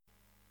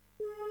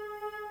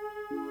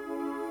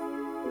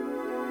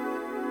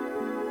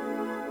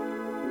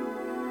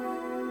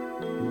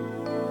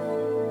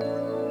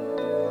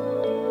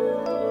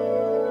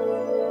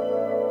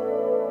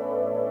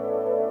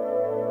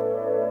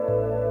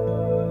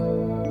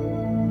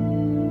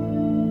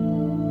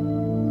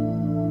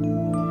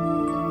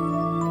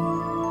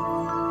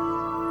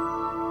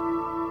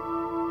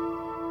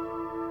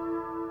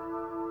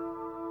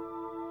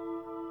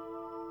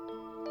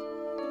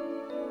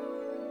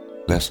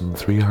Lesson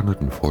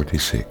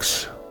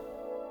 346.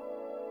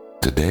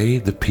 Today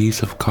the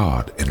peace of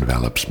God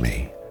envelops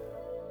me,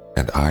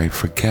 and I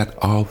forget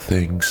all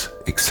things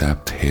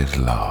except His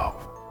love.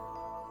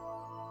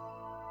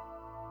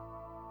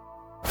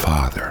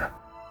 Father,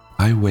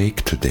 I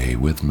wake today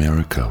with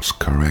miracles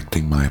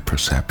correcting my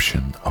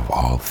perception of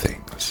all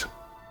things.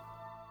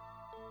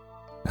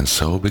 And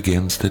so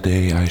begins the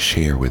day I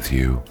share with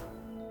you,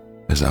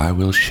 as I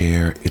will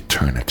share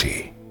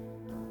eternity.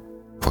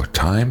 For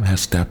time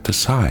has stepped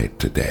aside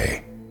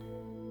today.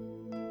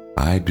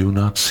 I do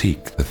not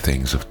seek the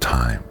things of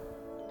time,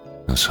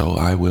 and so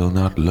I will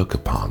not look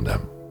upon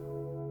them.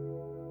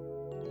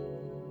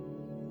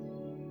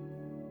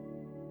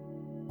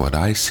 What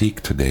I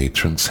seek today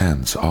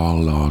transcends all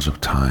laws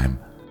of time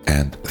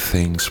and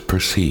things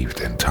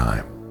perceived in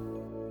time.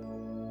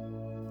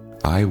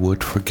 I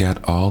would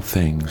forget all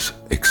things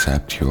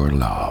except your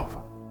love.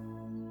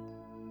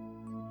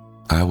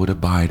 I would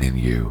abide in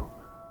you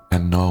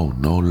and know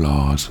no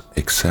laws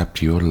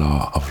except your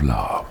law of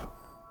love.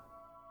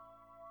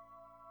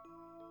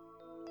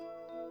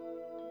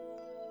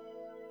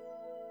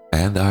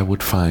 And I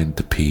would find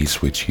the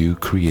peace which you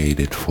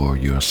created for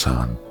your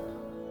Son,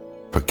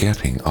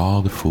 forgetting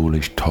all the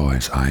foolish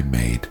toys I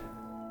made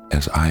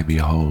as I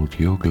behold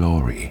your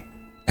glory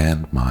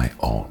and my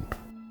own.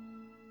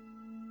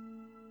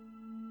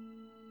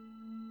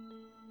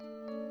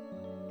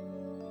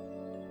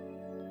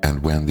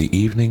 And when the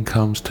evening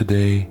comes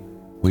today,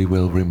 we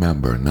will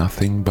remember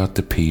nothing but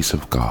the peace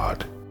of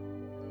God.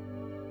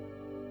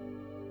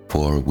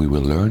 For we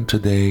will learn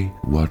today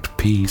what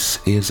peace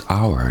is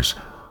ours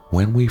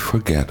when we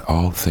forget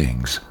all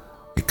things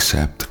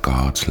except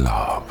God's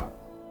love.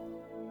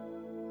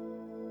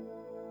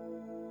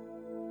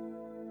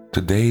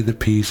 Today the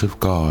peace of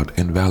God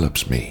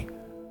envelops me,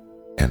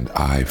 and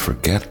I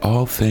forget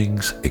all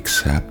things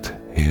except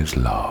His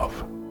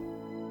love.